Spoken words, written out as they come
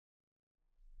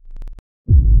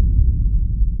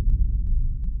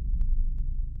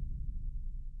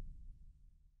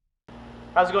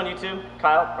How's it going, YouTube?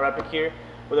 Kyle, or Epic here,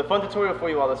 with a fun tutorial for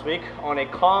you all this week on a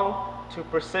Kong to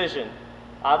precision.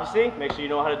 Obviously, make sure you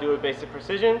know how to do a basic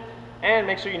precision, and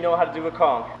make sure you know how to do a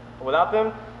Kong. Without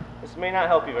them, this may not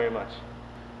help you very much.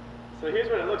 So here's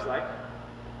what it looks like.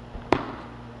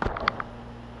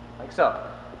 Like so.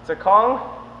 It's a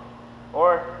Kong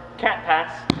or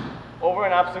Catpass over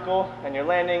an obstacle, and you're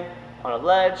landing on a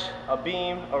ledge, a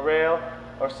beam, a rail,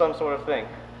 or some sort of thing.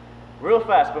 Real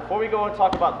fast, before we go and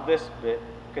talk about this bit,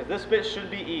 because this bit should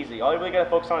be easy. All you really got to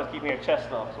focus on is keeping your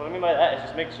chest low. So what I mean by that is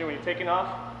just make sure when you're taking off,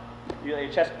 you let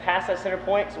your chest pass that center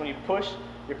point, so when you push,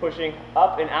 you're pushing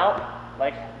up and out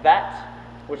like that,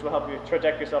 which will help you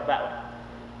traject yourself that way.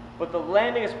 But the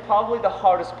landing is probably the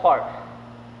hardest part.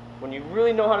 When you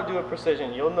really know how to do a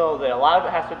precision, you'll know that a lot of it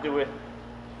has to do with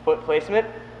foot placement,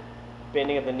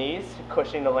 bending of the knees,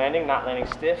 cushioning the landing, not landing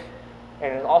stiff,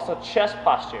 and also chest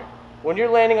posture. When you're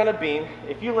landing on a beam,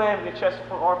 if you land with your chest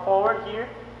forward here,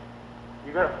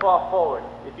 you're going to fall forward.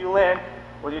 If you land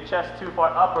with your chest too far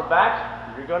up or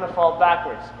back, you're going to fall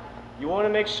backwards. You want to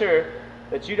make sure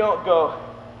that you don't go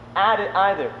at it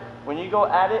either. When you go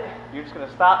at it, you're just going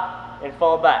to stop and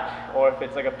fall back. Or if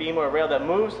it's like a beam or a rail that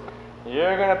moves,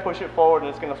 you're going to push it forward and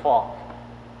it's going to fall.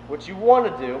 What you want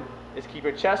to do is keep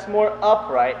your chest more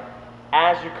upright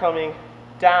as you're coming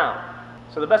down.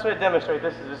 So the best way to demonstrate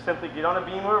this is just simply get on a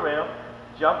beam or a rail,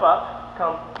 jump up,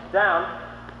 come down,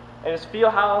 and just feel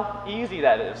how easy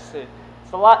that is.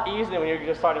 It's a lot easier when you're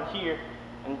just starting here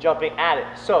and jumping at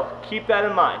it. So keep that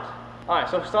in mind. Alright,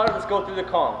 so for starters, let's go through the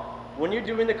Kong. When you're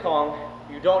doing the Kong,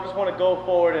 you don't just want to go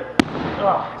forward and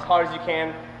as hard as you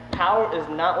can. Power is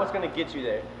not what's going to get you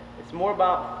there. It's more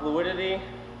about fluidity,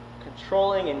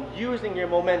 controlling and using your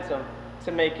momentum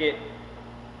to make it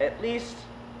at least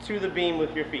to the beam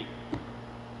with your feet.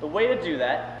 The way to do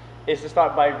that is to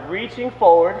start by reaching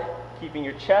forward, keeping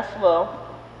your chest low,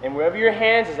 and wherever your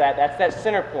hands is at, that's that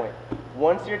center point.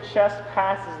 Once your chest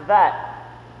passes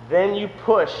that, then you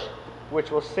push, which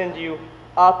will send you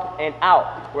up and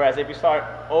out. Whereas if you start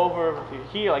over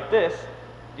here like this,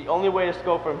 the only way to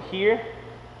go from here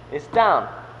is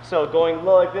down. So going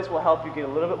low like this will help you get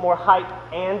a little bit more height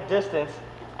and distance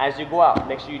as you go out.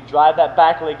 Make sure you drive that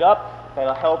back leg up.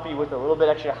 That'll help you with a little bit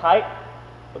extra height.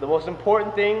 But the most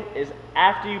important thing is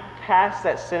after you pass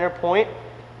that center point,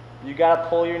 you gotta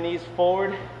pull your knees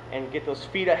forward and get those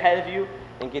feet ahead of you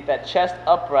and get that chest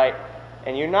upright.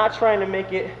 And you're not trying to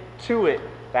make it to it.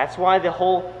 That's why the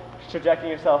whole trajecting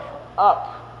yourself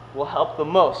up will help the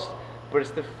most. But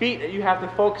it's the feet that you have to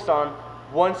focus on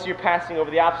once you're passing over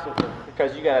the obstacle,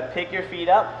 because you gotta pick your feet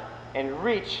up and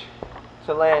reach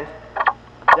to land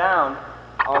down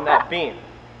on that beam.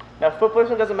 Now, foot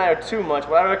placement doesn't matter too much.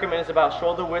 What I recommend is about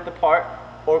shoulder width apart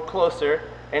or closer.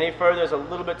 Any further is a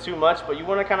little bit too much, but you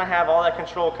want to kind of have all that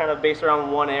control kind of based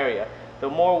around one area. The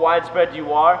more widespread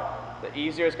you are, the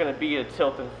easier it's going to be to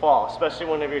tilt and fall, especially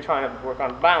whenever you're trying to work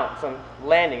on balance, on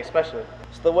landing especially.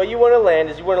 So the way you want to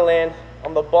land is you want to land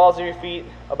on the balls of your feet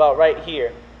about right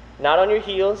here. Not on your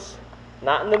heels,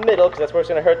 not in the middle, because that's where it's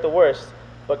going to hurt the worst,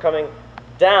 but coming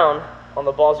down on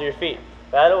the balls of your feet.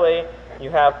 That way, you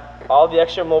have all the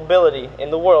extra mobility in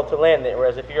the world to land there.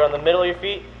 Whereas if you're on the middle of your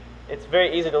feet, it's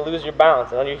very easy to lose your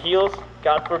balance. And on your heels,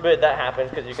 God forbid that happens,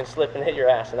 because you can slip and hit your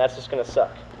ass, and that's just going to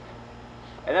suck.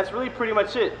 And that's really pretty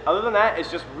much it. Other than that,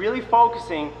 it's just really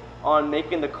focusing on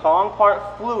making the Kong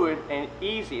part fluid and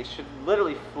easy. It should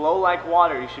literally flow like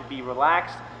water. You should be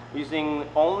relaxed, using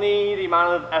only the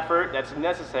amount of effort that's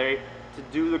necessary to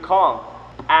do the Kong.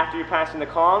 After you're passing the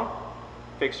Kong,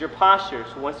 fix your posture.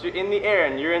 So once you're in the air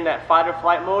and you're in that fight or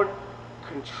flight mode,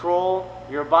 control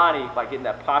your body by getting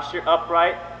that posture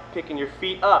upright, picking your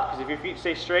feet up, because if your feet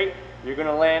stay straight, you're going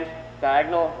to land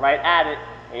diagonal right at it,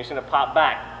 and you're just going to pop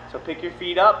back. So pick your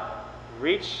feet up,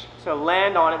 reach to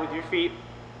land on it with your feet,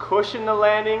 cushion the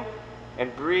landing,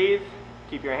 and breathe.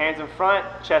 Keep your hands in front,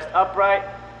 chest upright,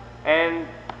 and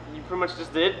you pretty much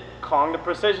just did Kong to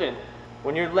precision.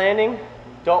 When you're landing,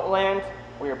 don't land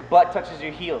where your butt touches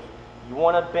your heels. You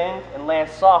want to bend and land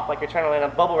soft, like you're trying to land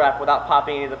on bubble wrap without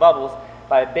popping any of the bubbles,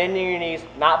 by bending your knees,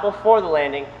 not before the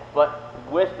landing, but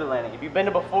with the landing. If you bend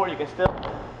them before, you can still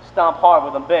stomp hard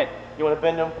with them bent. You want to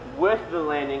bend them with the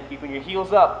landing, keeping your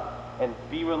heels up, and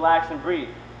be relaxed and breathe.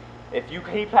 If you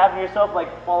keep having yourself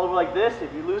like fall over like this,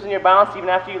 if you're losing your balance even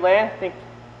after you land, think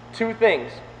two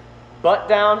things. Butt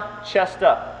down, chest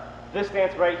up. This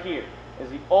stance right here is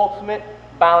the ultimate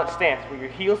balance stance, where your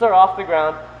heels are off the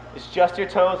ground, it's just your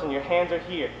toes and your hands are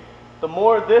here. The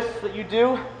more of this that you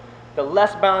do, the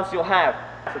less balance you'll have.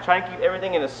 So try and keep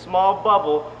everything in a small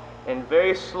bubble and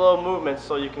very slow movements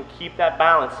so you can keep that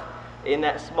balance in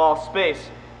that small space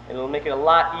and it'll make it a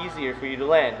lot easier for you to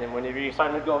land. And whenever you're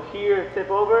starting to go here, tip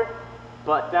over,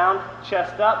 butt down,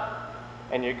 chest up,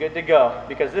 and you're good to go.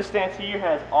 Because this stance here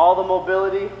has all the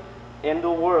mobility in the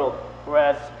world,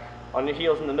 whereas on your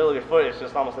heels in the middle of your foot, it's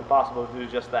just almost impossible to do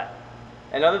just that.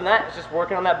 And other than that, it's just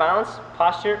working on that balance,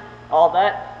 posture, all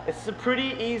that. It's a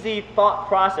pretty easy thought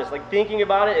process. Like, thinking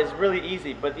about it is really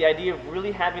easy, but the idea of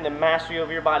really having the mastery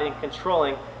over your body and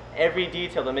controlling every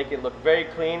detail to make it look very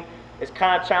clean is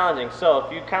kind of challenging. So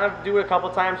if you kind of do it a couple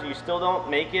times and you still don't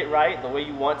make it right the way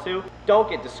you want to, don't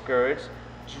get discouraged.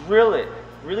 Drill it.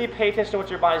 Really pay attention to what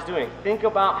your body's doing. Think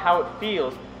about how it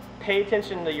feels. Pay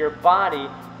attention to your body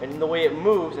and the way it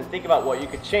moves, and think about what you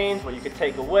could change, what you could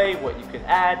take away, what you could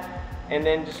add, and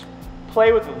then just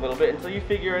play with it a little bit until you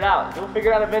figure it out. You'll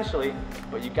figure it out eventually,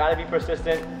 but you gotta be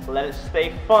persistent, let it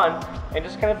stay fun, and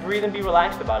just kind of breathe and be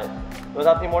relaxed about it.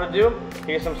 Without anything more to do,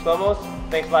 here's some slow-mos.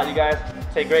 Thanks a lot, you guys.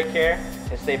 Take great care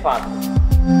and stay positive.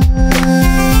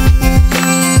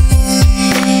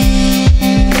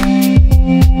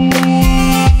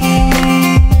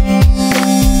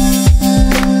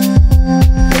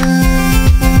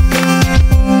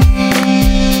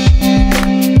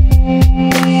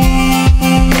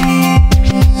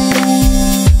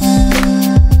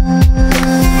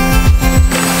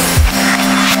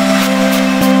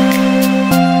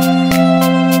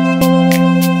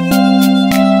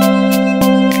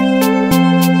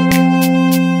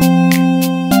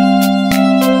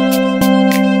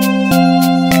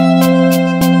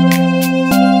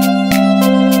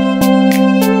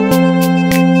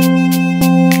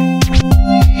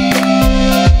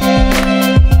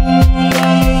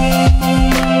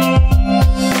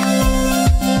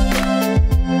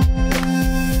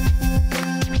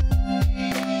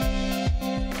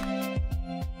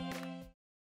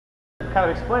 Kind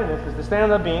of explain this is to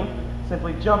stand on the beam,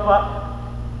 simply jump up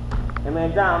and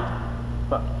land down,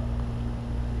 but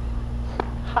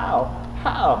how?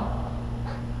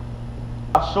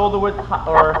 About shoulder width,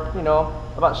 or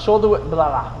about shoulder width, blah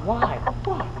blah. Why?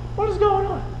 What is going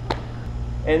on?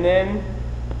 And then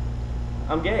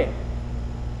I'm gay.